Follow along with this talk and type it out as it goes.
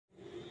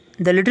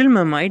The Little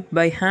Mermaid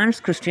by Hans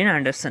Christian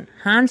Andersen.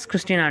 Hans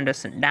Christian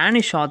Andersen,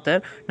 Danish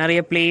author. நிறைய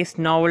place,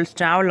 novels,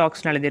 travel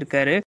லாக்ஸ்னு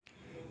எழுதியிருக்காரு.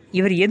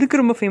 இவர்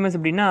எதுக்கு ரொம்ப ஃபேமஸ்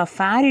அப்படின்னா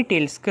ஃபேரி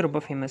டெய்ல்ஸ்க்கு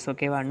ரொம்ப ஃபேமஸ்.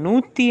 ஓகேவா,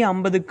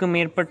 150க்கும்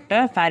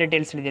மேற்பட்ட ஃபேரி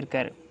டெய்ல்ஸ்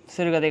எழுதியிருக்காரு.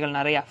 சிறுகதைகள்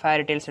நிறையா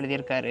ஃபேரி டெய்ல்ஸ்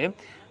எழுதியிருக்காரு.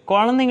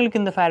 குழந்தைங்களுக்கு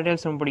இந்த ஃபேரி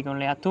டெய்ல்ஸ் ரொம்ப பிடிக்கும்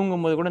இல்லையா,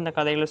 தூங்கும்போது கூட இந்த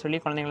கதைகளை சொல்லி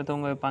குழந்தைங்களை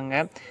தூங்க வைப்பாங்க.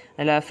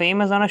 அதில்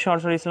ஃபேமஸான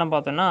ஷார்ட் ஸ்டோரிஸ்லாம்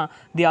பார்த்தோன்னா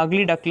தி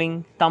அக்லி டக்லிங்,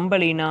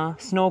 தம்பலீனா,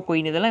 ஸ்னோ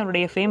குயின், இதெல்லாம்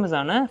என்னுடைய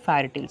ஃபேமஸான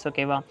ஃபேரி டெய்ல்ஸ்.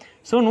 ஓகேவா,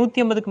 ஸோ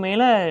 150க்கு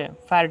மேலே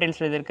ஃபேரி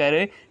டெய்ல்ஸ்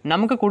எழுதியிருக்காரு.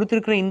 நமக்கு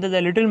கொடுத்துருக்குற இந்த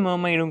த லிட்டில்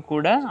மெர்மைடும்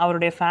கூட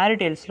அவருடைய ஃபேரி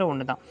டெய்ல்ஸில்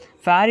ஒன்று தான்.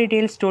 Fairy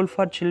tails toll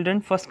for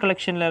children first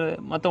கலெக்ஷனில்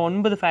மொத்தம்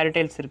 9 ஃபேரி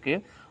டெய்ல்ஸ்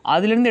இருக்குது.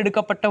 அதுலேருந்து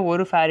எடுக்கப்பட்ட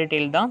ஒரு ஃபேரி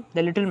டெய்ல் தான்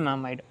த லிட்டில்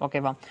மெர்மைட்.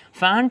 ஓகேவா,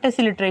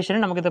 ஃபேண்டசி லிட்ரேச்சரை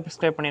நமக்கு இதை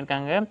ப்ரிஸ்கிரைப்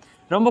பண்ணியிருக்காங்க.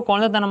 ரொம்ப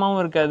குழந்தைத்தனமாகவும்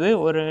இருக்காது,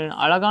 ஒரு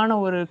அழகான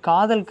ஒரு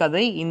காதல்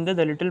கதை இந்த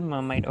த லிட்டில்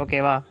மெர்மைட்.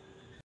 ஓகேவா,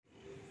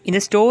 இந்த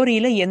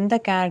ஸ்டோரியில் எந்த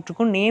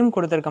கேரக்டருக்கும் நேம்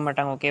கொடுத்துருக்க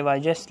மாட்டாங்க. ஓகேவா,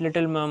 ஜஸ்ட்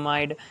லிட்டில்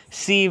மெர்மைட்,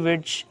 சீ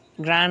விட்ச்,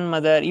 கிராண்ட்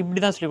மதர்,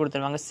 இப்படி தான் சொல்லி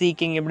கொடுத்துருவாங்க.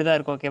 சீக்கிங் இப்படி தான்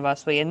இருக்கும். ஓகேவா,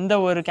 ஸோ எந்த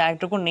ஒரு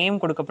கேரக்டருக்கும்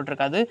நேம்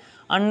கொடுக்கப்பட்டிருக்காது,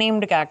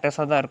 அன்னேம்டு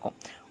கேரக்டர்ஸாக தான் இருக்கும்.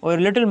 ஒரு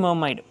லிட்டில்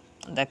மெர்மைட்,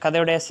 இந்த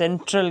கதையோடைய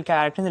சென்ட்ரல்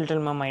கேரக்டர் இந்த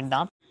லிட்டில் மெர்மைட்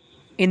தான்.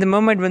 இந்த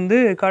மெர்மைட் வந்து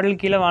கடல்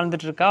கீழே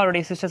வாழ்ந்துட்டுருக்கா,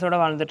 அவருடைய சிஸ்டர்ஸோட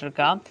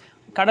வாழ்ந்துட்டுருக்கா.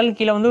 கடல்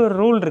கீழே வந்து ஒரு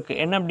ரூல் இருக்குது,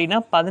 என்ன அப்படின்னா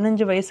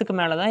 15 வயசுக்கு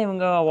மேலே தான்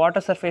இவங்க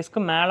வாட்டர் சர்ஃபேஸ்க்கு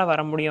மேலே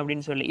வர முடியும்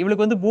அப்படின்னு சொல்லி.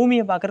 இவளுக்கு வந்து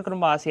பூமியை பார்க்குறதுக்கு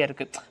ரொம்ப ஆசையாக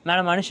இருக்குது.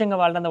 மேலே மனுஷங்க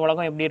வாழ்ற அந்த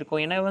உலகம் எப்படி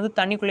இருக்கும், ஏன்னா வந்து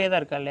தண்ணிக்குள்ளேயே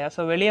தான் இருக்கா இல்லையா,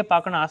 ஸோ வெளியே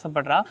பார்க்கணும்னு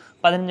ஆசைப்படுறா.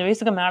 15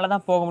 வயசுக்கு மேலே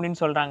தான் போக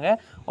முடியும்னு சொல்கிறாங்க.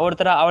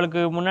 ஒருத்தர்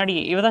அவளுக்கு முன்னாடி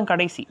இவ தான்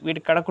கடைசி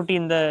வீட்டு கடைக்குட்டி,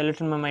 இந்த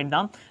லிட்டில் மெர்மைட்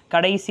தான்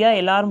கடைசியாக.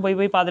 எல்லாரும் போய்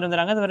பார்த்துட்டு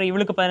வந்துடுறாங்க. அது வேறு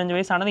இவளுக்கு 15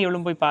 வயசு ஆனது,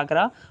 இவளும் போய்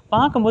பார்க்குறா.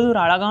 பார்க்கும்போது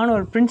ஒரு அழகான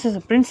ஒரு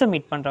பிரின்ஸை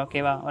மீட் பண்ணுறா.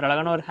 ஓகேவா, ஒரு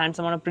அழகான ஒரு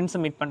ஹேண்ட்ஸமான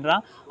பிரின்ஸை மீட் பண்ணுறா.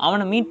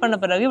 அவனை மீட் பண்ண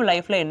பிறகு இவள்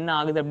லைஃப்பில் என்ன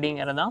ஆகுது அப்படிங்கிறது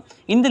தான்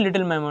இந்த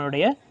லிட்டில்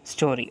மெர்மைடுடைய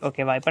ஸ்டோரி.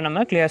 ஓகேவா, இப்போ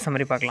நம்ம கிளியர்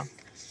சம்மரி பார்க்கலாம்.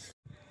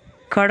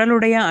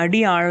 கடலுடைய அடி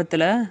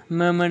ஆழத்தில்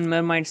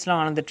மெர்மைட்ஸ்லாம்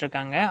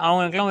வாழ்ந்துட்டுருக்காங்க.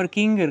 அவங்களுக்குலாம் ஒரு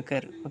கிங்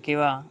இருக்கார்.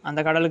 ஓகேவா,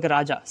 அந்த கடலுக்கு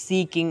ராஜா, சீ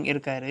கிங்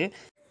இருக்கார்.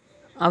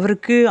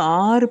 அவருக்கு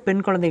 6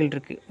 பெண் குழந்தைகள்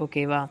இருக்குது.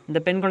 ஓகேவா,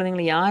 இந்த பெண்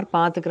குழந்தைங்களை யார்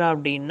பார்த்துக்கிறா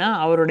அப்படின்னா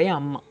அவருடைய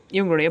அம்மா,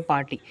 இவங்களுடைய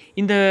பாட்டி.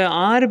 இந்த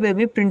 6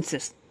 பேருமே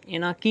பிரின்சஸ்,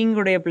 ஏன்னா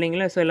கிங்குடைய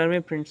பிள்ளைங்கள, ஸோ எல்லாருமே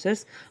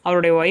பிரின்சஸ்.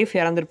 அவருடைய ஒய்ஃப்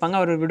இறந்துருப்பாங்க,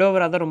 அவர்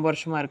விடோவராக தான் ரொம்ப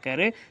வருஷமாக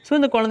இருக்கார். ஸோ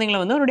இந்த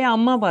குழந்தைங்களை வந்து அவருடைய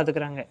அம்மா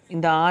பார்த்துக்கிறாங்க,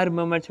 இந்த 6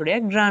 மெர்மைட்ஸுடைய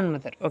கிராண்ட்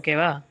மதர்.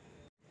 ஓகேவா,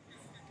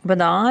 இப்போ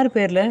இந்த 6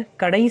 பேரில்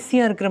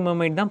கடைசியாக இருக்கிற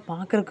மெர்மைட் தான்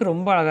பார்க்குறதுக்கு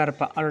ரொம்ப அழகாக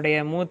இருப்பாள். அவருடைய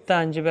மூத்த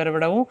 5 பேரை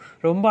விடவும்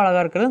ரொம்ப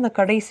அழகாக இருக்கிறது அந்த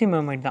கடைசி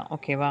மெர்மைட் தான்.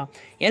 ஓகேவா,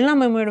 எல்லா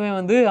மெர்மைடுமே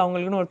வந்து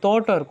அவங்களுக்குன்னு ஒரு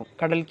தோட்டம் இருக்கும்.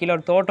 கடல் கீழே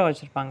ஒரு தோட்டம்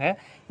வச்சுருப்பாங்க.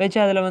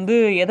 வச்சு அதில் வந்து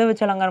எதை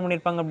வச்சு அலங்காரம்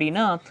பண்ணியிருப்பாங்க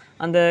அப்படின்னா,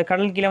 அந்த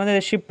கடல் கீழே வந்து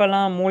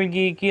ஷிப்பெல்லாம்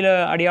மூழ்கி கீழே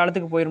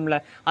அடியாழத்துக்கு போயிரும்ல,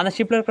 அந்த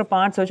ஷிப்பில் இருக்கிற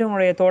பார்ட்ஸ் வச்சு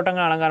அவங்களுடைய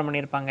தோட்டங்கள் அலங்காரம்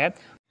பண்ணியிருப்பாங்க.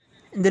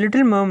 இந்த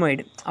லிட்டில்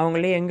மெர்மைட்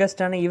அவங்களே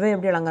யங்கஸ்டான இவ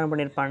எப்படி அலங்காரம்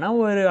பண்ணியிருப்பான்னா,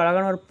 ஒரு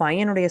அழகான ஒரு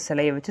பையனுடைய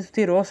சிலையை வச்சு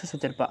சுற்றி ரோசஸ்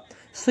வச்சுருப்பாள்.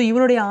 ஸோ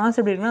இவருடைய ஆசை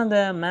எப்படி இருக்குன்னா, அந்த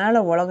மேலே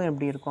உலகம்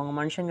எப்படி இருக்கும், அவங்க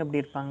மனுஷங்க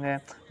எப்படி இருப்பாங்க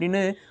அப்படின்னு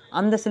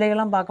அந்த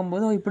சிலைகள்லாம்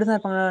பார்க்கும்போது இப்படி தான்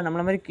இருப்பாங்க,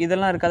 நம்மள மாதிரி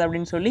இதெல்லாம் இருக்காது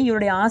அப்படின்னு சொல்லி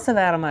இவருடைய ஆசை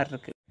வேறு மாதிரி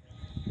இருக்குது.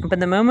 இப்போ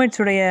இந்த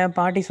மெர்மைட்ஸுடைய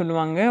பாட்டி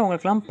சொல்லுவாங்க,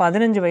 உங்களுக்குலாம்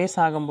 15 வயசு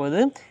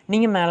ஆகும்போது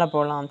நீங்கள் மேலே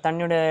போகலாம்,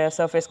 தண்ணியோட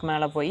சர்ஃபேஸ்க்கு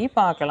மேலே போய்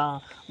பார்க்கலாம்,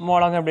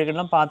 உலகம் எப்படி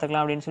இருக்கலாம்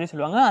பார்த்துக்கலாம் அப்படின்னு சொல்லி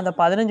சொல்லுவாங்க. அந்த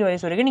 15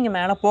 வயசு வரைக்கும் நீங்கள்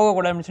மேலே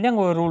போகக்கூடாது அப்படின்னு சொல்லி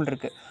அங்கே ஒரு ரூல்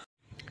இருக்குது.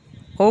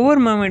 ஒவ்வொரு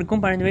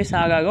மெர்மைடுக்கும் 15 வயசு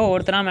ஆக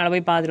ஒவ்வொருத்தராக மேலே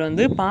போய் பார்த்துட்டு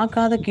வந்து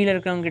பார்க்காத கீழே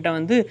இருக்கிறவங்ககிட்ட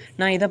வந்து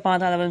நான் இதை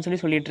பார்த்தாதவன்னு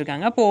சொல்லிட்டு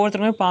இருக்காங்க. அப்போ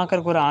ஒவ்வொருத்தருமே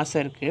பார்க்கறக்கு ஒரு ஆசை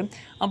இருக்குது.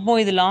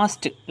 அப்போது இது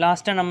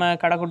லாஸ்ட்டாக நம்ம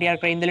கடைக்குட்டியாக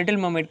இருக்கிற இந்த லிட்டில்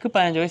மெர்மைடுக்கு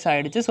 15 வயசு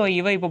ஆகிடுச்சு. ஸோ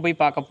இவ இப்போ போய்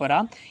பார்க்க போகிறா.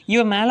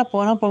 இவ மேலே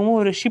போகும்போது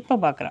ஒரு ஷிப்பை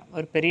பார்க்குறா.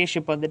 ஒரு பெரிய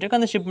ஷிப் வந்துட்டு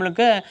அந்த ஷிப்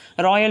முழுக்க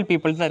ராயல்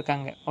பீப்புள் தான்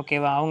இருக்காங்க.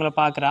 ஓகேவா, அவங்கள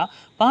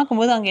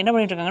பார்க்கும்போது அங்கே என்ன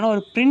பண்ணிட்டு இருக்காங்கன்னா,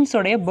 ஒரு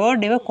பிரின்ஸோடைய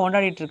பர்த்டேவை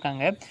கொண்டாடிட்டு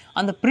இருக்காங்க.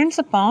 அந்த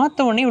பிரின்ஸை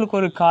பார்த்த உடனே இவளுக்கு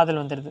ஒரு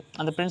காதல் வந்துடுது.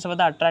 அந்த பிரின்ஸை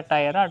பார்த்து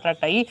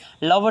அட்ராக்ட் ஆகி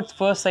லவ் அட்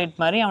ஃபர்ஸ்ட் சைட்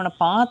மாதிரி அவனை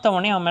பார்த்த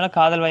உடனே அவன் மேலே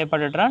காதல்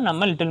வயப்பட்டுறா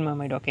நம்ம லிட்டில்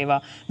மெர்மைட். ஓகேவா,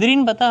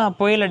 திடீர்னு பார்த்தா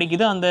புயல்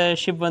அடிக்குது, அந்த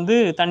ஷிப் வந்து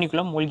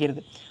தண்ணிக்குள்ளே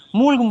மூழ்கிடுது.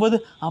 மூழ்கும்போது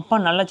அப்பா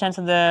நல்ல சான்ஸ்,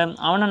 அந்த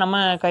அவனை நம்ம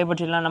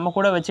கைப்பற்றிடலாம், நம்ம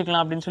கூட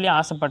வச்சுக்கலாம் அப்படின்னு சொல்லி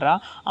ஆசைப்படுறா.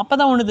 அப்போ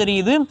தான் ஒன்று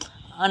தெரியுது,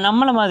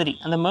 நம்மளை மாதிரி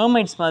அந்த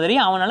மெர்மைட்ஸ் மாதிரி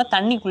அவனால்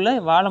தண்ணிக்குள்ளே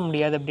வாழ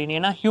முடியாது அப்படின்னு.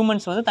 ஏன்னா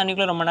ஹியூமன்ஸ் வந்து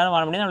தண்ணிக்குள்ளே ரொம்ப நேரம்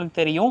வாழ முடியாது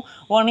அவனுக்கு தெரியும்.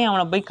 உடனே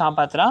அவனை போய்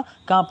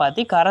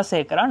காப்பாற்றி கரை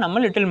சேர்க்குறா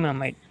நம்ம லிட்டில்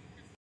மெர்மைட்.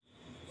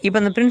 இப்போ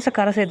அந்த பிரின்ஸை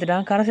கரை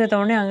சேர்த்த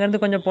உடனே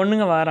அங்கேருந்து கொஞ்சம்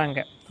பொண்ணுங்க வராங்க.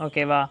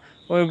 ஓகேவா,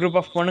 ஒரு குரூப்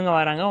ஆஃப் பொண்ணுங்க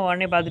வராங்க.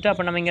 உடனே பார்த்துட்டு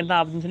அப்போ நம்ம இங்கே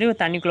இருந்தால் அப்படின்னு சொல்லி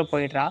தண்ணிக்குள்ளே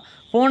போயிடுறா.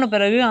 போன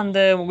பிறகு அந்த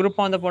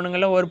குரூப்பாக அந்த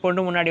பொண்ணுங்களில் ஒரு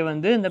பொண்ணு முன்னாடி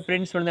வந்து இந்த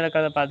பிரின்ஸ் வந்து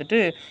இருக்கிறத பார்த்துட்டு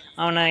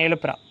அவனை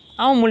எழுப்புறான்.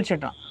 அவன்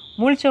முழிச்சிட்றான்.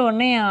 முழித்த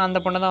உடனே அந்த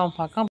பொண்ணை தான்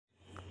அவன்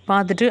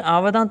பார்த்துட்டு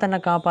அவள் தான் தன்னை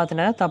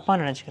காப்பாற்றினதை தப்பாக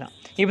நினச்சிக்கிறான்.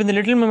 இப்போ இந்த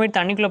லிட்டில் மெர்மைட்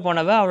தண்ணிக்குள்ளே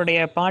போனவ அவருடைய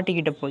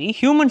பாட்டிக்கிட்ட போய்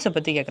ஹியூமன்ஸை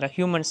பற்றி கேட்குறா.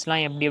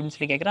 ஹியூமன்ஸ்லாம் எப்படி அப்படின்னு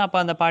சொல்லி கேட்குறா. அப்போ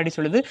அந்த பாட்டி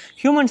சொல்லுது,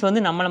 ஹியூமன்ஸ்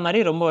வந்து நம்மளை மாதிரி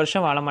ரொம்ப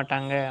வருஷம் வாழ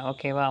மாட்டாங்க.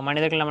 ஓகேவா,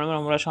 மனிதர்கள் நம்மள மாதிரி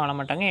ரொம்ப வருஷம் வாழ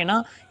மாட்டாங்க. ஏன்னா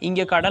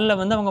இங்கே கடலில்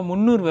வந்து அவங்க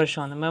 300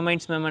 வருஷம், அந்த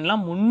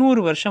மெர்மைட்ஸ்லாம்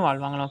 300 வருஷம்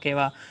வாழ்வாங்களாம்.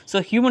 ஓகேவா,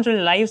 ஸோ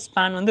ஹியூமன்ஸோட லைஃப்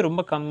ஸ்பேன் வந்து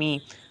ரொம்ப கம்மி.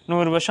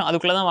 100 வருஷம்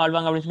அதுக்குள்ளே தான்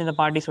வாழ்வாங்க அப்படின்னு சொல்லி இந்த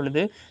பாட்டி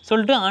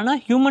சொல்லிட்டு ஆனால்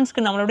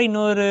ஹியூமன்ஸ்க்கு நம்மளோட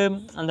இன்னொரு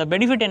அந்த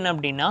பெனிஃபிட் என்ன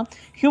அப்படின்னா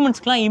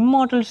ஹியூமன்ஸ்க்குலாம்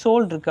இம்மார்டல்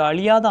சோல் இருக்குது,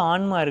 அழியாத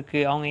ஆன்மா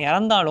இருக்குது. அவங்க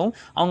இறந்தாலும்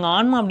அவங்க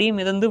ஆன்மா அப்படியே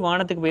மிதந்து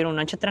வானத்துக்கு போயிடும்,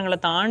 நட்சத்திரங்களை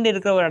தாண்டி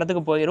இருக்கிற ஒரு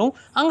இடத்துக்கு போயிடும்.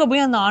 அங்கே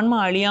போய் அந்த ஆன்மா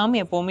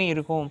அழியாமல் எப்போவுமே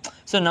இருக்கும்.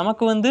 ஸோ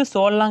நமக்கு வந்து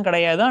சோல்லாம்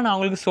கிடையாது, ஆனால்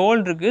அவங்களுக்கு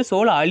சோல் இருக்குது,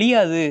 சோல்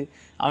அழியாது.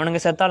 அவனுங்க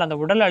செத்தால் அந்த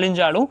உடல்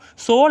அழிஞ்சாலும்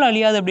சோல்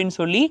அழியாது அப்படின்னு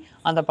சொல்லி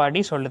அந்த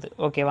பாட்டி சொல்லுது.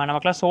 ஓகேவா,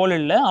 நமக்குலாம் சோல்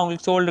இல்லை,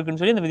 அவங்களுக்கு சோல்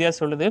இருக்குன்னு சொல்லி அந்த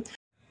வித்தியாசம் சொல்லுது.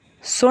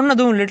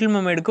 சொன்னதும் லிட்டில்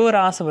மெர்மெய்டுக்கு ஒரு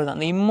ஆசை வருது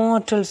அந்த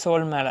இம்மார்டல்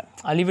சோல் மேலே,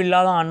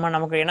 அழிவில்லாத ஆன்மா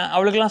நமக்கு. ஏன்னா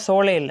அவளுக்குலாம்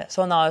சோலே இல்லை. ஸோ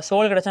அந்த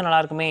சோல் கிடச்சா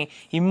நல்லாயிருக்குமே,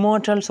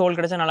 இம்மார்டல் சோல்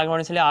கிடச்சா நல்லா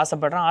இருக்கும்னு சொல்லி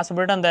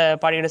ஆசைப்பட்டு அந்த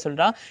பாடிக்கிட்ட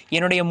சொல்கிறா,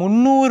 என்னுடைய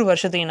 300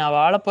 வருஷத்தையும் நான்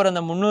வாழப்போகிற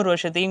அந்த 300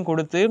 வருஷத்தையும்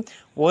கொடுத்து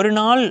ஒரு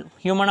நாள்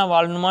ஹியூமனாக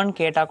வாழணுமான்னு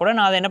கேட்டால் கூட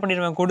நான் அதை என்ன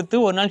பண்ணிடுவேன், கொடுத்து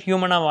ஒரு நாள்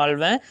ஹியூமனாக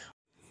வாழ்வேன்.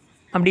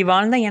 அப்படி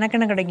வாழ்ந்தால் எனக்கு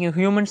என்ன கிடைக்கும்,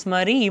 ஹியூமன்ஸ்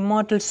மாதிரி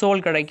இம்மார்டல்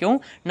சோல் கிடைக்கும்.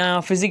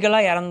 நான்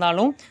ஃபிசிக்கலாக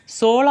இறந்தாலும்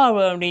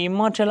சோலாக அப்படி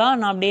இம்மார்டலாக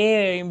நான் அப்படியே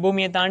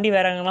பூமியை தாண்டி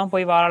வேற எங்கெல்லாம்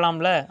போய்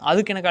வாழலாம்ல,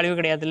 அதுக்கு எனக்கு அழிவு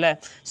கிடையாதுல்ல.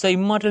 ஸோ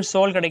இம்மார்டல்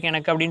சோல் கிடைக்கும்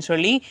எனக்கு அப்படின்னு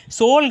சொல்லி,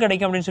 சோல்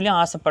கிடைக்கும் அப்படின்னு சொல்லி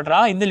ஆசைப்படுறா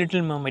இந்த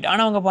லிட்டில் மெர்மெய்ட்.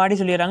 ஆனால் அவங்க பாடி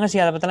சொல்லிடுறாங்க,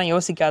 சரி அதை பற்றிலாம்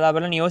யோசிக்காத,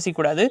 அப்படிலாம் நீ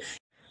யோசிக்கக்கூடாது.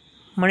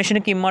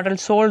 மனுஷனுக்கு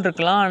இம்மார்டல் சோல்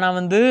இருக்கலாம், ஆனால்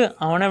வந்து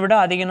அவனை விட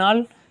அதிக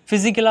நாள்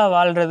ஃபிசிக்கலாக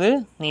வாழ்கிறது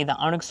நீ தான்.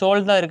 அவனுக்கு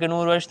சோல் தான் இருக்குது.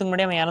 100 வருஷத்துக்கு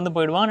முன்னாடி அவன் இறந்து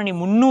போயிடுவான், ஆனால் நீ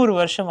 300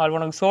 வருஷம் வாழ்வா.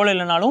 உனக்கு சோல்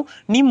இல்லைனாலும்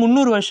நீ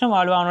 300 வருஷம்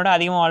வாழ்வா, அவனோட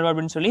அதிகமாக வாழ்வா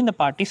அப்படின்னு சொல்லி இந்த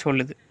பாட்டி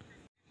சொல்லுது.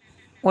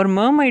 ஒரு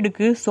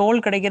மெர்மெய்டுக்கு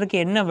சோல் கிடைக்கிறதுக்கு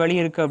என்ன வழி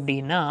இருக்குது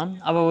அப்படின்னா,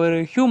 அவள் ஒரு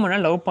ஹியூமனை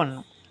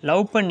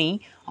லவ் பண்ணி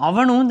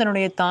அவனும்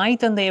தன்னுடைய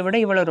தாய் தந்தையை விட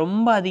இவளை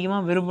ரொம்ப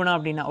அதிகமாக விரும்பினா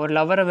அப்படின்னா, ஒரு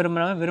லவரை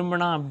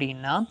விரும்பினா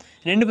அப்படின்னா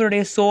 2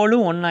 பேருடைய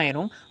சோலும்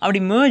ஒன்றாயிரும்.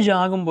 அப்படி மெர்ஜ்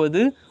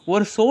ஆகும்போது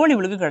ஒரு சோல்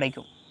இவளுக்கு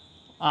கிடைக்கும்,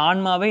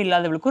 ஆன்மாவே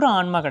இல்லாதவளுக்கு ஒரு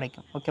ஆன்மா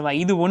கிடைக்கும். ஓகேவா,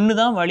 இது ஒன்று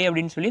தான் வழி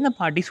அப்படின்னு சொல்லி இந்த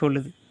பாட்டி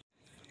சொல்லுது.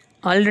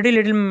 ஆல்ரெடி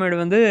லிட்டில் மெர்மெய்டு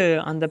வந்து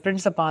அந்த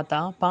பிரின்ஸை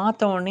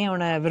பார்த்த உடனே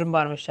அவனை விரும்ப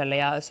ஆரம்பிச்சிட்டா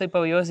இல்லையா. ஸோ இப்போ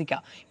யோசிக்கா,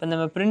 இப்போ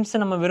நம்ம பிரின்ஸை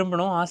நம்ம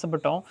விரும்பணும்,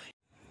 ஆசைப்பட்டோம்,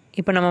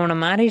 இப்போ நம்ம அவனை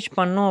மேரேஜ்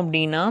பண்ணோம்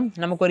அப்படின்னா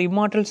நமக்கு ஒரு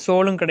இம்மார்டல்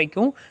சோலும்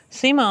கிடைக்கும்,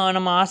 சேம்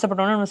நம்ம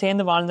ஆசைப்பட்டோன்னா நம்ம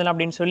சேர்ந்து வாழ்ந்தலாம்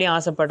அப்படின்னு சொல்லி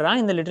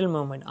ஆசைப்படுறான் இந்த லிட்டில்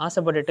மெர்மெய்ட்.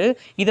 ஆசைப்பட்டுட்டு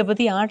இதை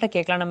பற்றி யார்கிட்ட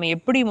கேட்கலாம், நம்ம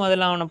எப்படி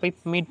முதல்ல அவனை போய்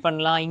மீட்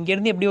பண்ணலாம்,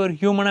 இங்கேருந்து எப்படி ஒரு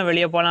ஹியூமனாக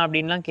வெளியே போகலாம்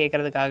அப்படின்லாம்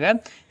கேட்குறதுக்காக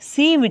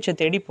சீ விச்சை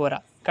தேடி போகிறா.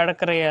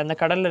 அந்த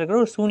கடலில் இருக்கிற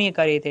ஒரு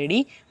சூனியக்காரியை தேடி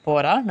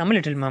போகிறா நம்ம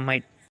லிட்டில்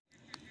மெர்மெய்ட்.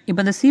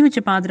 இப்போ அந்த சீ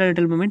விச்சை பார்த்துட்டு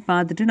லிட்டில் மெர்மெய்ட்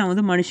பார்த்துட்டு நான்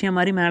வந்து மனுஷன்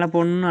மாதிரி மேலே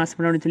போகணும்னு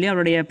ஆசைப்பட அப்படின்னு சொல்லி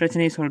அவருடைய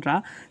பிரச்சனையை சொல்கிறா.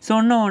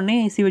 சொன்ன உடனே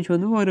சீ விச்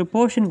வந்து ஒரு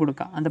போர்ஷன்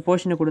கொடுக்கா. அந்த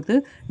போர்ஷனை கொடுத்து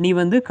நீ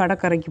வந்து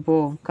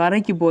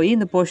கரைக்கு போய்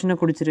இந்த போர்ஷனை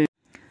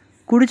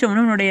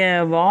குடித்தவொன்னே உன்னுடைய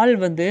வால்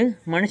வந்து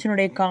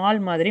மனுஷனுடைய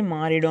கால் மாதிரி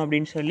மாறிடும்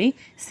அப்படின்னு சொல்லி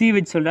சீ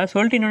விச் சொல்கிறா.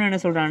 சொல்லிட்டு இன்னொன்று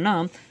என்ன சொல்கிறான்னா,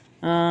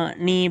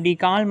 நீ இப்படி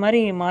கால் மாதிரி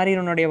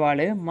மாறிடுனுடைய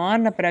வாள்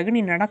மாறின பிறகு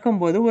நீ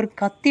நடக்கும்போது ஒரு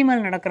கத்தி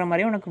மேல் நடக்கிற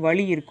மாதிரி உனக்கு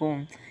வலி இருக்கும்.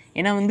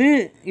 ஏன்னா வந்து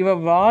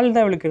வால்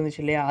தான் அவளுக்கு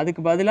இருந்துச்சு இல்லையா,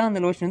 அதுக்கு பதிலாக அந்த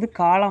லோஷன் வந்து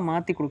காலாக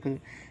மாற்றி கொடுக்குது.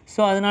 ஸோ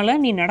அதனால்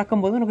நீ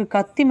நடக்கும்போது உனக்கு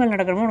கத்தி மேல்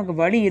நடக்கிற மாதிரி உனக்கு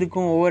வலி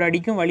இருக்கும், ஒவ்வொரு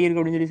அடிக்கும் வலி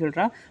இருக்கும் அப்படின்னு சொல்லி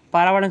சொல்கிறா.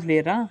 பரவாயில்லன்னு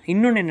சொல்லிடுறா.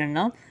 இன்னொன்று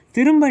என்னென்னா,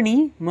 திரும்ப நீ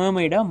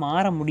மெர்மெய்டாக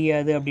மாற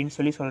முடியாது அப்படின்னு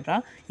சொல்லி சொல்கிறா.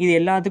 இது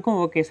எல்லாத்துக்கும்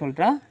ஓகே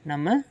சொல்கிறா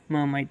நம்ம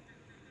மெர்மெய்ட்.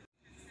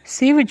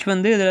 சீ விச்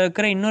வந்து இதில்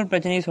இருக்கிற இன்னொரு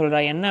பிரச்சனையை சொல்கிறா.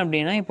 என்ன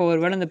அப்படின்னா, இப்போ ஒரு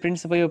வேளை அந்த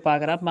பிரின்ஸை போய்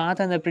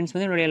பார்த்து அந்த பிரின்ஸ்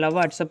வந்து என்னுடைய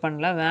லவ்வை அக்செப்ட்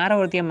பண்ணல, வேற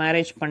ஒருத்தையை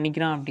மேரேஜ்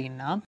பண்ணிக்கிறான்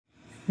அப்படின்னா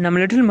நம்ம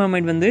லிட்டில்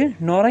மெர்மெய்ட் வந்து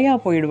நுரையா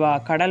போயிடுவா,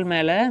 கடல்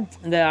மேலே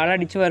இந்த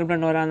அலடிச்சு வருகிற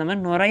நுரை அந்த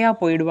மாதிரி நுரையா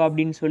போயிடுவா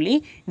அப்படின்னு சொல்லி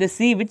இந்த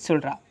சீ விச்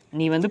சொல்கிறா.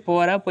 நீ வந்து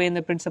போய்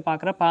இந்த பிரின்ஸை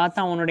பார்த்து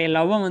அவனுடைய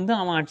லவ்வை வந்து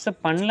அவன்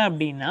அக்செப்ட் பண்ணல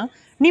அப்படின்னா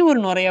நீ ஒரு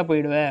நுரையா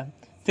போயிடுவ,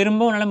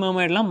 திரும்ப உன்னால்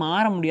மெர்மெய்டெலாம்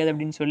மாற முடியாது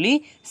அப்படின்னு சொல்லி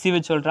சீ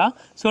விச் சொல்கிறா.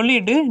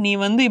 சொல்லிவிட்டு நீ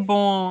வந்து இப்போ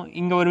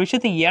இங்கே ஒரு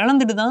விஷயத்தை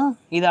இழந்துட்டு தான்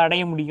இதை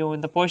அடைய முடியும்,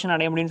 இந்த போர்ஷன்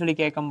அடைய முடியும்னு சொல்லி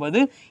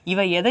கேட்கும்போது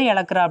எதை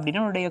இழக்கிறா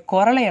அப்படின்னா உன்னுடைய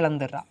குரலை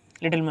இழந்துடுறா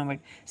லிட்டில்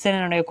மெர்மெய்ட். சரி,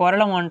 என்னுடைய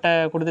குரலை உன்கிட்ட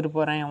கொடுத்துட்டு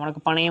போகிறேன், உனக்கு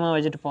பணையமாக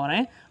வச்சுட்டு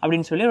போகிறேன்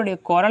அப்படின்னு சொல்லி அவருடைய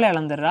குரலை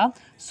இழந்துடுறா.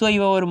 ஸோ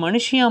ஒரு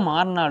மனுஷியாக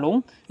மாறினாலும்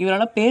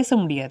இவரால் பேச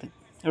முடியாது.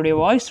 இவருடைய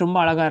வாய்ஸ் ரொம்ப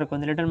அழகாக இருக்கும்,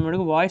 இந்த லிட்டில்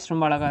மெர்மெய்டுக்கு வாய்ஸ்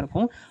ரொம்ப அழகாக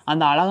இருக்கும்.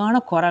 அந்த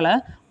அழகான குரலை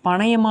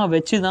பணையமாக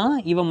வச்சு தான்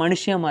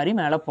மனுஷியாக மாதிரி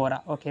மேலே போகிறா.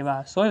 ஓகேவா,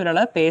 ஸோ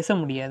இவரால் பேச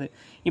முடியாது.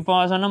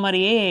 இப்போ சொன்ன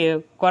மாதிரியே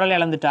குரலை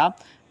இழந்துட்டா,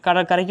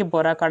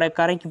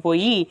 கரைக்கு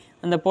போய்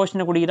அந்த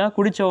போர்ஷனை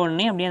குடித்த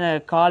உடனே அப்படியே அந்த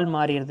கால்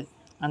மாறிடுது,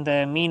 அந்த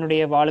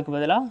மீனுடைய வாளுக்கு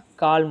பதிலாக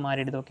கால்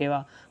மாறிடுது.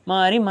 ஓகேவா,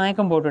 மாறி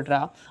மயக்கம் போட்டுட்றா.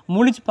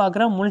 முழிச்சு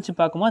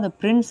பார்க்கும்போது அந்த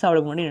பிரின்ஸ்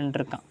அவளுக்கு முன்னாடி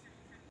நின்றுருக்கான்.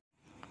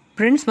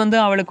 பிரின்ஸ் வந்து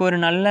அவளுக்கு ஒரு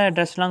நல்ல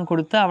ட்ரெஸ்லாம்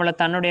கொடுத்து அவளை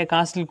தன்னுடைய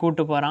காசில்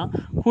கூட்டு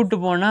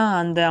போனால்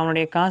அந்த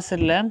அவனுடைய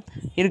காசில்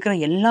இருக்கிற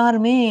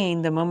எல்லாருமே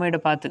இந்த மெர்மெய்டை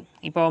பார்த்து,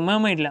 இப்போ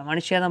மெர்மெய்டில்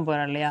மனுஷியாக தான்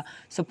போகிறாள் இல்லையா,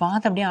 ஸோ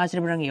பார்த்து அப்படியே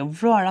ஆச்சரியப்படுறாங்க,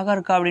 எவ்வளோ அழகாக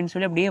இருக்கா அப்படின்னு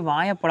சொல்லி அப்படியே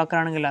வாயை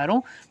புழக்கிறானுங்க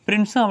எல்லாரும்.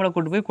 பிரின்ஸும் அவளை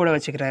கூட்டு போய் கூட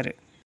வச்சுக்கிறாரு.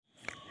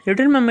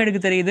 லிட்டில்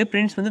மெர்மெய்டுக்கு தெரியுது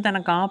பிரின்ஸ் வந்து தன்னை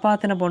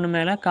காப்பாற்றின பொண்ணு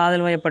மேலே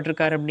காதல்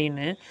வயப்பட்டிருக்காரு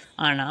அப்படின்னு.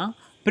 ஆனால்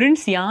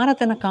பிரின்ஸ் யாரை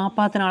தன்னை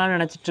காப்பாற்றினாலும்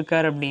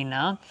நினச்சிட்ருக்காரு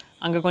அப்படின்னா,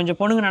 அங்கே கொஞ்சம்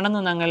பொண்ணுங்க நடந்து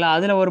வந்தாங்கல்ல,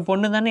 அதில் ஒரு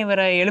பொண்ணு தானே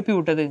இவரை எழுப்பி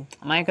விட்டது,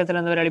 மயக்கத்தில்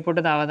இருந்தவரை எழுப்பி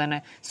விட்டது அவள் தானே.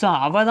 ஸோ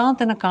அவள் தான்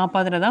தன்னை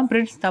காப்பாற்றினதான்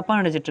பிரின்ஸ் தப்பாக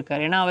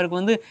நினச்சிட்ருக்காரு. ஏன்னா அவருக்கு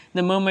வந்து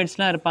இந்த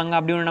மெர்மெய்ட்ஸ்லாம் இருப்பாங்க,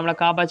 அப்படி ஒன்று நம்மளை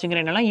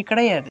காப்பாச்சுங்கிற எண்ணெல்லாம்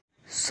கிடையாது.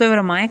 ஸோ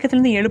இவரை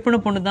மயக்கத்துலேருந்து எழுப்பின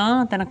பொண்ணு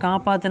தான் தன்னை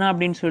காப்பாற்றினா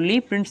அப்படின்னு சொல்லி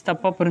பிரின்ஸ்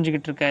தப்பாக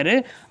புரிஞ்சுக்கிட்டு இருக்காரு.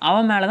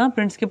 அவன் மேலே தான்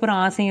பிரின்ஸ்க்கு இப்போ ஒரு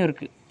ஆசையும்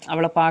இருக்குது.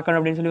 அவளை பார்க்கணும்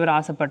அப்படின்னு சொல்லி இவர்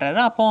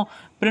ஆசைப்படுறாரு. அப்போ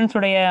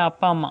பிரின்ஸுடைய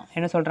அப்பா அம்மா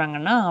என்ன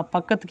சொல்கிறாங்கன்னா,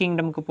 பக்கத்து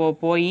கிங்டமுக்கு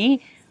போய்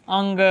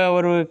அங்கே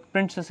ஒரு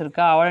பிரின்சஸ்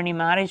இருக்கா, அவளை நீ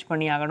மேரேஜ்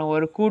பண்ணி ஆகணும்,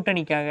 ஒரு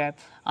கூட்டணிக்காக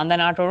அந்த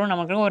நாட்டோடும்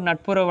நமக்கு ஒரு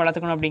நட்புறவு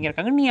வளர்த்துக்கணும்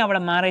அப்படிங்கிறக்காக நீ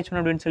அவளை மேரேஜ்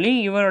பண்ணணும் அப்படின்னு சொல்லி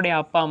இவருடைய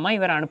அப்பா அம்மா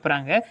இவரை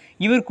அனுப்புகிறாங்க.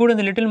 இவர் கூட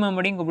இந்த லிட்டில்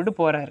மெர்மைடையும் கூப்பிட்டு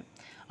போகிறாரு.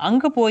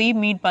 அங்கே போய்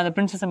அந்த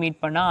பிரின்சஸை மீட்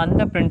பண்ணால்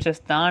அந்த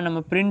பிரின்சஸ் தான் நம்ம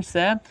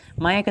பிரின்ஸை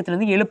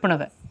மயக்கத்துலேருந்து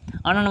எழுப்பினவ.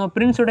 ஆனால் நம்ம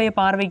பிரின்ஸுடைய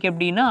பார்வைக்கு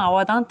எப்படின்னா,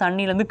 அவள் தான்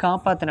தண்ணியிலேருந்து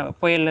காப்பாற்றினவ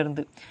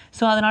புயல்லேருந்து.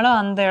 ஸோ அதனால்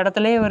அந்த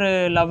இடத்துல ஒரு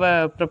லவ்வை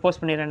ப்ரப்போஸ்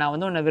பண்ணிடுறேன், நான்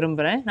வந்து உன்னை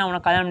விரும்புகிறேன், நான்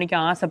உன்னை கல்யாணம் பண்ணிக்க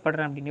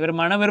ஆசைப்பட்றேன் அப்படின்னு. இவர்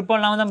மன விருப்பம்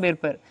இல்லாமல் தான்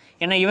போயிருப்பார்.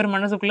 ஏன்னா இவர்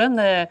மனசுக்குள்ளே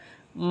இந்த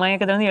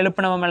மயக்கத்துலேருந்து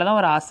எழுப்பினவ மேலே தான்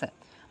ஒரு ஆசை.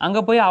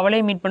 அங்கே போய் அவளே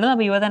மீட் பண்ணுது.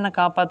 அப்போ இவ தான் என்னை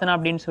காப்பாற்றினா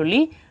அப்படின்னு சொல்லி,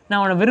 நான்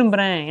அவனை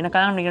விரும்புகிறேன், என்னை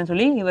கல்யாணம் பண்ணிக்கிறேன்னு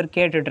சொல்லி இவர்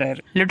கேட்டுடுறாரு.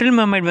 லிட்டில்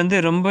மெர்மைட் வந்து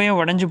ரொம்பவே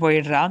உடஞ்சி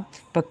போயிடுறா.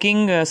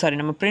 இப்போ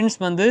நம்ம பிரின்ஸ்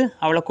வந்து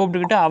அவளை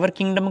கூப்பிட்டுக்கிட்டு அவர்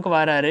கிங்டமுக்கு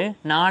வராரு.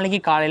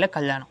 நாளைக்கு காலையில்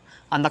கல்யாணம்.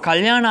 அந்த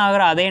கல்யாணம்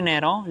ஆகிற அதே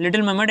நேரம்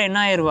லிட்டில் மெர்மைட் என்ன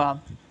ஆயிடுவா,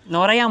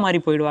 நுரையா மாறி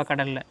போயிடுவா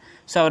கடலில்.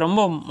 ஸோ அவள்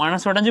ரொம்ப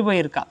மனசுடைஞ்சு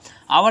போயிருக்கா.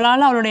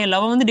 அவளால் அவளுடைய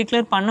லவ் வந்து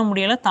டிக்ளேர் பண்ண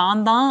முடியலை,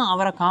 தான்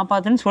அவரை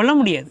காப்பாற்றுன்னு சொல்ல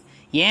முடியாது.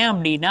 ஏன்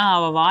அப்படின்னா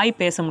அவள் வாய்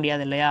பேச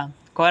முடியாது இல்லையா,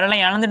 குரலை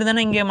இழந்துட்டு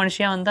தானே இங்கே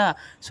மனுஷியாக வந்தா.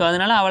 ஸோ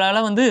அதனால்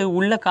அவளால் வந்து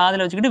உள்ள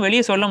காதில் வச்சுக்கிட்டு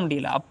வெளியே சொல்ல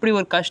முடியல. அப்படி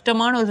ஒரு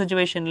கஷ்டமான ஒரு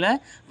சுச்சுவேஷனில்,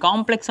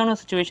 காம்ப்ளெக்ஸான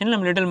ஒரு சுச்சுவேஷனில்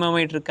நம்ம லிட்டில்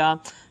மெர்மைட் இருக்கா.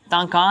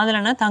 தான்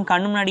காதலைன்னா தான்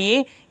கண்ணு முன்னாடியே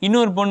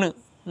இன்னொரு பொண்ணு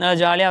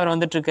ஜாலியாக அவர்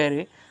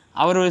வந்துட்டுருக்காரு.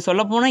 அவர்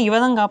சொல்லப்போனால் இவ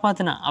தான்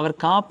காப்பாற்றினா, அவர்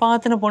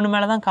காப்பாற்றின பொண்ணு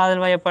மேலே தான்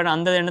காதல் வயப்பட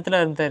அந்த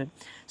எண்ணத்தில் இருந்தார்.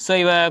 ஸோ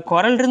இவ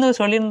குரல் இருந்து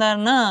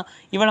சொல்லியிருந்தாருன்னா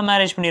இவளை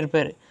மேரேஜ்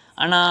பண்ணியிருப்பார்.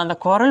 ஆனால் அந்த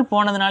குரல்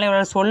போனதுனால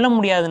இவளால் சொல்ல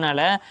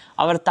முடியாதனால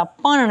அவர்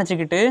தப்பாக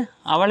நினச்சிக்கிட்டு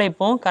அவளை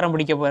இப்போ கரம்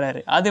பிடிக்க போகிறாரு.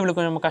 அது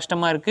இவளுக்கு ரொம்ப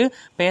கஷ்டமாக இருக்குது,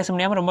 பேச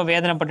முடியாமல் ரொம்ப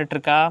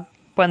வேதனைப்பட்டுருக்கா.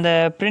 இப்போ அந்த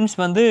பிரின்ஸ்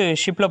வந்து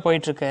ஷிப்பில்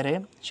போயிட்டுருக்காரு.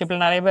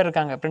 ஷிப்பில் நிறைய பேர்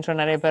இருக்காங்க, பிரின்ஸோட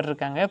நிறைய பேர்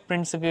இருக்காங்க.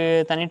 பிரின்ஸுக்கு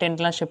தனி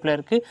டென்ட்லாம் ஷிப்பில்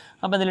இருக்குது.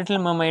 அப்போ அந்த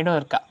லிட்டில் மெர்மைடும்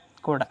இருக்கா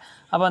கூட.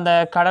 அப்போ அந்த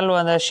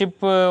அந்த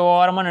ஷிப்பு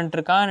ஓரமாக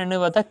நின்றுருக்கான். நின்று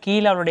பார்த்தா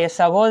கீழே அவளுடைய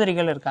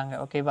சகோதரிகள் இருக்காங்க.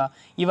 ஓகேவா,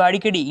 இவள்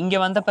அடிக்கடி இங்கே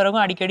வந்த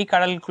பிறகும் அடிக்கடி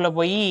கடலுக்குள்ளே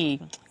போய்,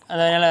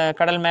 அதனால்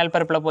கடல் மேல்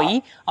பரப்பில் போய்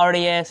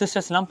அவளுடைய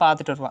சிஸ்டர்ஸ்லாம்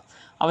பார்த்துட்டு வருவாள்.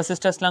 அவள்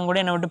சிஸ்டர்ஸ்லாம் கூட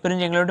என்னை விட்டு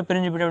பிரிஞ்சு, எங்களை விட்டு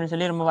பிரிஞ்சு போய்ட்டு அப்படின்னு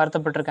சொல்லி ரொம்ப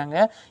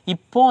வருத்தப்பட்டிருக்காங்க.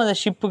 இப்போது அந்த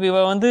ஷிப்புக்கு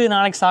இவள் வந்து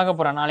நாளைக்கு சாக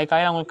போகிறான். நாளைக்கு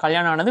காலையில் அவங்களுக்கு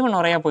கல்யாணம் ஆனது இவன்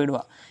நிறையா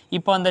போயிடுவா.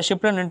 இப்போ அந்த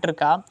ஷிப்பில்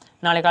நின்றுருக்கா.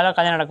 நாளைக்கு காலையில்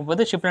கல்யாணம் நடக்கும்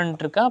போது ஷிப்பில்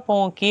நின்றுருக்கா.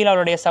 அப்போது கீழே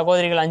அவளுடைய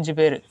சகோதரிகள் 5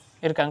 பேர்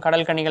இருக்காங்க,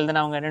 கடல் கன்னிகள் தானே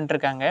அவங்க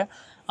நின்றுருக்காங்க.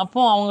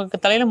 அப்போது அவங்களுக்கு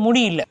தலையில்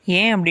முடியல.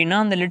 ஏன் அப்படின்னா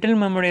அந்த லிட்டில்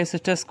மெர்மைட்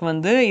சிஸ்டர்ஸ்க்கு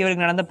வந்து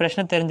இவருக்கு நடந்த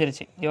பிரச்சனை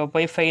தெரிஞ்சிருச்சு. இவள்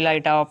போய் ஃபெயில்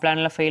ஆகிட்டா, அவள்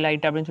பிளானில் ஃபெயில்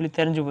ஆகிட்டா அப்படின்னு சொல்லி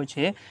தெரிஞ்சு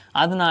போச்சு.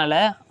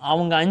 அதனால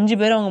அவங்க 5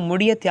 பேரும் அவங்க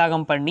முடிய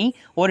தியாகம் பண்ணி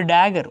ஒரு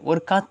டேகர்,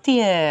 ஒரு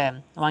கத்தியை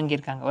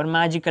வாங்கியிருக்காங்க, ஒரு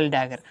மேஜிக்கல்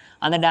டேகர்.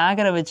 அந்த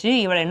டேகரை வச்சு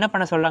இவளை என்ன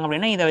பண்ண சொல்கிறாங்க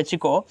அப்படின்னா, இதை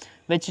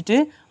வச்சுட்டு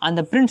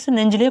அந்த பிரின்ஸ்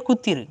நெஞ்சிலேயே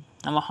குத்திரு,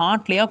 நம்ம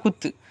ஹார்ட்லேயே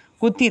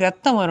குத்தி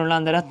ரத்தம் வரும்ல,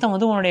 அந்த ரத்தம்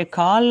வந்து உன்னுடைய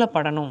காலில்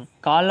படணும்.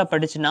 காலில்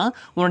பட்டுச்சுன்னா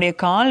உன்னுடைய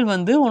கால்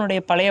வந்து உன்னுடைய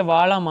பழைய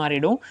வாளாக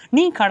மாறிடும்,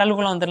 நீ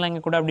கடலுக்குள்ளே வந்துடலாம்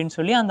இங்கே கூட அப்படின்னு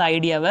சொல்லி அந்த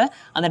ஐடியாவை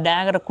அந்த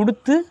டேகரை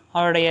கொடுத்து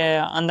அவருடைய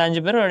அந்த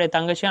 5 பேர் அவருடைய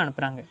தங்கச்சியும்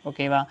அனுப்புகிறாங்க.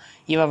 ஓகேவா,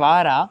 இவ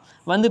வாரா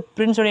வந்து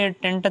பிரின்ஸுடைய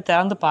டென்ட்டை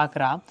திறந்து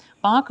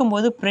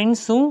பார்க்கும்போது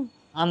பிரின்ஸும்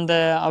அந்த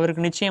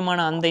அவருக்கு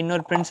நிச்சயமான அந்த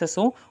இன்னொரு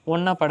பிரின்சஸும்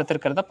ஒன்றா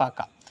படுத்திருக்கிறத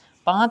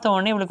பார்த்த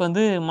உடனே இவளுக்கு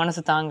வந்து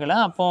மனசு தாங்கலை.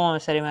 அப்போ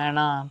சரி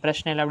வேணாம்,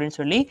 பிரச்சனை இல்லை அப்படின்னு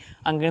சொல்லி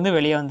அங்கேருந்து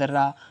வெளியே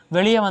வந்துடுறா.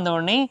 வெளியே வந்த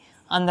உடனே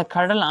அந்த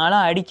கடல் அலை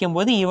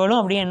அடிக்கும்போது இவளும்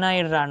அப்படியே என்ன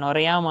ஆயிடுறா,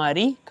 நுரையா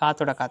மாறி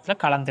காற்றுல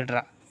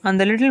கலந்துடுறா.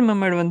 அந்த லிட்டில்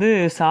மெர்மைட் வந்து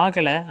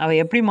சாகலை.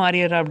 அவள் எப்படி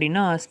மாறிடுறா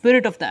அப்படின்னா,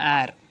 ஸ்பிரிட் ஆஃப் த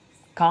ஏர்,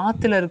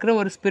 காற்றுல இருக்கிற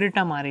ஒரு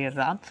ஸ்பிரிட்டாக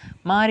மாறிடுறா.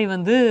 மாறி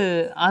வந்து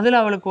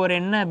அதில் அவளுக்கு ஒரு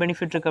என்ன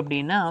பெனிஃபிட் இருக்குது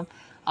அப்படின்னா,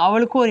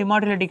 அவளுக்கும் ஒரு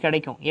இமார்டாலிட்டி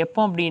கிடைக்கும். எப்போ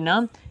அப்படின்னா,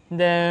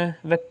 இந்த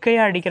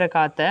வெக்கையாக அடிக்கிற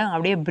காற்றை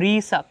அப்படியே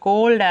ப்ரீஸாக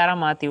கோல்டு ஏராக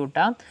மாற்றி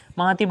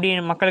இப்படி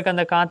மக்களுக்கு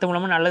அந்த காற்று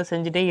மூலமாக நல்லது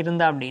செஞ்சுட்டே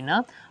இருந்தா அப்படின்னா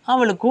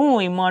அவளுக்கும்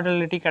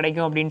இம்மார்டாலிட்டி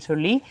கிடைக்கும் அப்படின்னு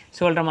சொல்லி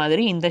சொல்கிற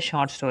மாதிரி இந்த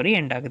ஷார்ட் ஸ்டோரி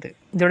எண்ட் ஆகுது.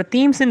 இதோட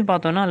தீம்ஸ்ன்னு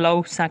பார்த்தோன்னா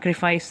love,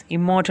 sacrifice,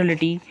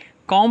 immortality,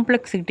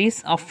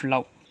 complexities of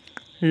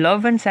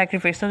love and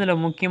sacrifice தான்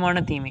இதில்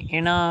முக்கியமான தீமே.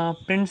 ஏன்னா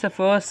பிரின்ஸை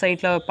ஃபர்ஸ்ட்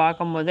சைட்டில்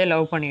பார்க்கும்போதே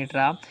லவ்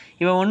பண்ணிடுறா.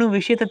 இவன் ஒன்றும்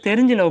விஷயத்தை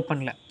தெரிஞ்சு லவ்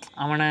பண்ணல.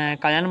 அவனை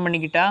கல்யாணம்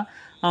பண்ணிக்கிட்டா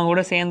அவங்க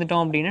கூட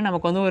சேர்ந்துட்டோம் அப்படின்னு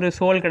நமக்கு வந்து ஒரு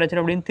சோல்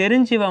கிடச்சிடும் அப்படின்னு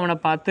தெரிஞ்சு அவனை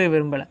பார்த்து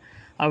விரும்பலை.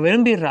 அவள்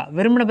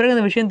விரும்பின பிறகு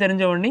அந்த விஷயம்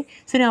தெரிஞ்ச உடனே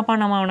சரி அப்பா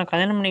நம்ம அவனை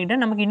கல்யாணம்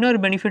பண்ணிக்கிட்டால் நமக்கு இன்னொரு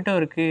பெனிஃபிட்டும்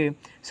இருக்குது,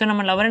 ஸோ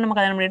நம்ம லவரை நம்ம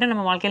கல்யாணம் பண்ணிக்கிட்டால்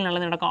நம்ம வாழ்க்கையில்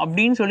நல்லது நடக்கும்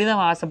அப்படின்னு சொல்லி தான்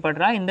அவள்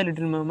ஆசைப்படுறா இந்த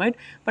லிட்டில் மெர்மைட்.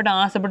 பட்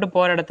ஆசைப்பட்டு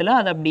போகிற இடத்துல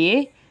அது அப்படியே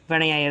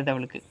வினையாயிருது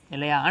அவளுக்கு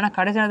இல்லையா. ஆனால்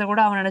கடைசி நேரத்தில்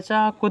கூட அவன் நினச்சா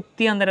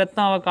குத்தி அந்த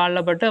ரத்தம் அவள்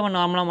காலில் பட்டு அவன்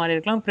நார்மலாக மாறி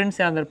இருக்கலாம்,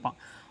 பிரின்ஸ் இறந்துருப்பான்.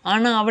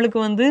 ஆனால் அவளுக்கு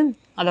வந்து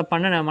அதை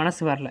பண்ண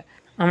மனசு வரல.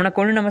 அவனை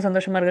கொண்டு நம்ம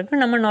சந்தோஷமாக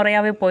இருக்கிறதுக்கு நம்ம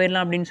நிறையாவே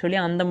போயிடலாம் அப்படின்னு சொல்லி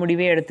அந்த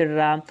முடிவே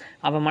எடுத்துடுறா.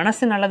 அவள்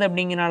மனசு நல்லது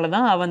அப்படிங்கிறனால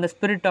தான் அவள் அந்த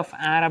ஸ்பிரிட் ஆஃப்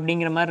ஏர்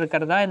அப்படிங்கிற மாதிரி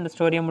இருக்கிறதா இந்த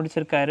ஸ்டோரியை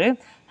முடிச்சிருக்காரு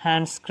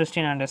ஹான்ஸ்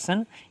கிறிஸ்டியன்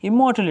ஆண்டர்சன்.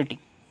 இம்மார்டாலிட்டி,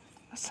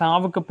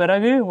 சாவுக்கு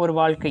பிறகு ஒரு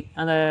வாழ்க்கை,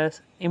 அந்த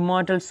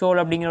இம்மார்டல்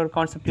சோல் அப்படிங்கிற ஒரு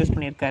கான்செப்ட் யூஸ்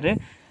பண்ணியிருக்காரு.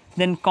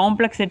 தென்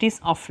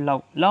காம்ப்ளெக்சிட்டிஸ் ஆஃப்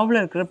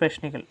லவ்வில் இருக்கிற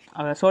பிரச்சனைகள்,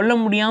 அவளை சொல்ல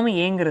முடியாமல்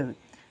ஏங்குறது,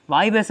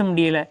 வாய் பேச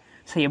முடியலை,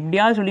 ஸோ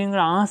எப்படியாவது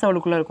சொல்லிங்கிற ஆசை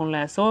அவளுக்குள்ளே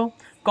இருக்கும்ல. ஸோ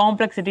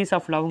காம்ப்ளெக்சிட்டிஸ்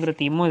ஆஃப் லவ்ங்கிற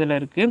தீமும் இதில்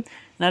இருக்குது.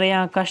 நிறையா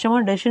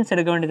கஷ்டமான டெசிஷன்ஸ்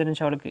எடுக்க வேண்டியது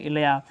இருந்துச்சு அவளுக்கு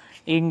இல்லையா.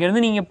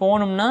 இங்கேருந்து நீங்கள்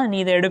போகணும்னா நீ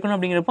இதை எடுக்கணும்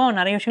அப்படிங்கிறப்போ அவன்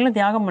நிறைய விஷயங்களை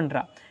தியாகம்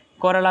பண்ணுறா.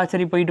 குரலா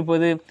சரி போயிட்டு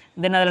போகுது.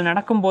 தென் அதில்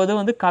நடக்கும்போது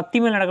வந்து கத்தி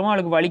மேல் நடக்கும்போது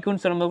அவளுக்கு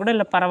வலிக்கும்னு சொல்லும்போது கூட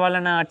இல்லை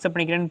பரவாயில்ல நான் அக்செப்ட்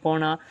பண்ணிக்கிறேன்னு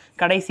போனால்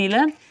கடைசியில்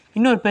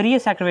இன்னொரு பெரிய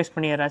சாக்ரிஃபைஸ்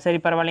பண்ணிடுறா. சரி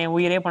பரவாயில்ல என்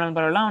உயிரே பண்ணாலும்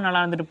பரவாயில்ல அவன்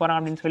நல்லா இருந்துட்டு போகிறான்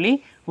அப்படின்னு சொல்லி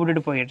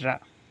விட்டுட்டு போயிடுறா.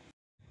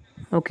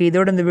 ஓகே,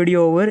 இதோட இந்த வீடியோ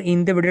ஓவர்.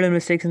 இந்த வீடியோவில்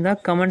மிஸ்டேக்ஸ்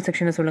இருந்தால் கமெண்ட்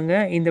செக்ஷனில்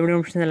சொல்லுங்கள். இந்த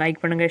வீடியோ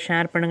லைக் பண்ணுங்கள்,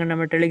 ஷேர் பண்ணுங்கள்,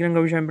 நம்ம டெலிகிராம்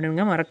ஜாயின்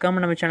பண்ணுங்கள்,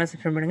 மறக்காமல் நம்ம சேனல்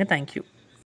சப்ஸ்கிரைப் பண்ணுங்கள். தேங்க்யூ.